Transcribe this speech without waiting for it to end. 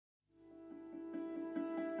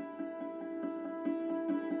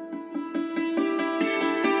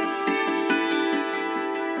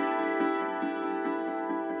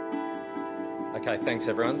Okay, thanks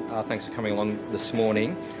everyone. Thanks for coming along this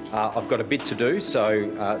morning. I've got a bit to do, so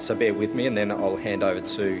bear with me, and then I'll hand over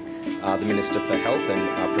to the Minister for Health,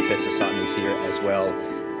 and Professor Sutton is here as well.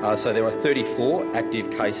 So there are 34 active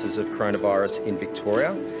cases of coronavirus in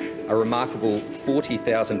Victoria. A remarkable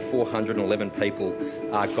 40,411 people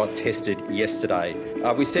got tested yesterday.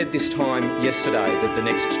 We said this time yesterday that the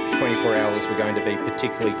next 24 hours were going to be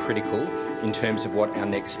particularly critical in terms of what our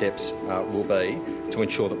next steps will be to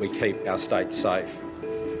ensure that we keep our state safe.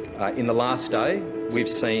 In the last day, we've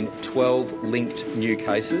seen 12 linked new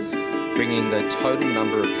cases, bringing the total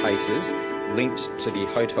number of cases linked to the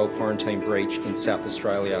hotel quarantine breach in South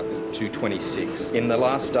Australia to 26. In the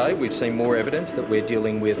last day, we've seen more evidence that we're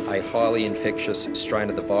dealing with a highly infectious strain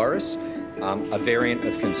of the virus, a variant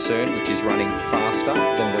of concern which is running faster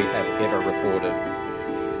than we have ever recorded.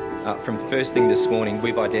 From first thing this morning,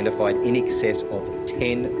 we've identified in excess of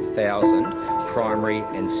 10,000 primary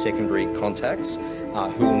and secondary contacts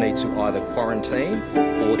who will need to either quarantine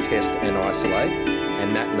or test and isolate,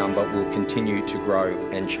 and that number will continue to grow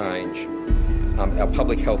and change. Our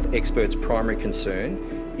public health experts' primary concern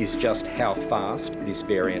is just how fast this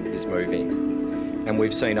variant is moving. And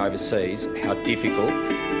we've seen overseas how difficult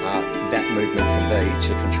that movement can be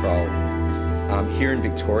to control. Here in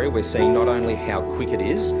Victoria, we're seeing not only how quick it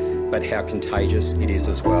is, but how contagious it is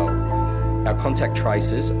as well. Our contact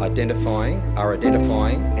tracers are identifying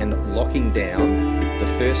and locking down the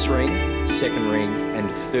first ring, second ring and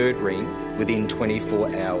third ring within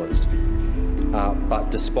 24 hours. But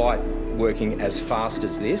despite working as fast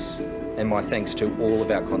as this, and my thanks to all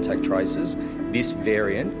of our contact tracers, this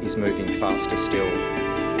variant is moving faster still.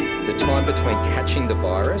 The time between catching the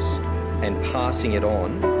virus and passing it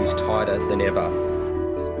on is tighter than ever.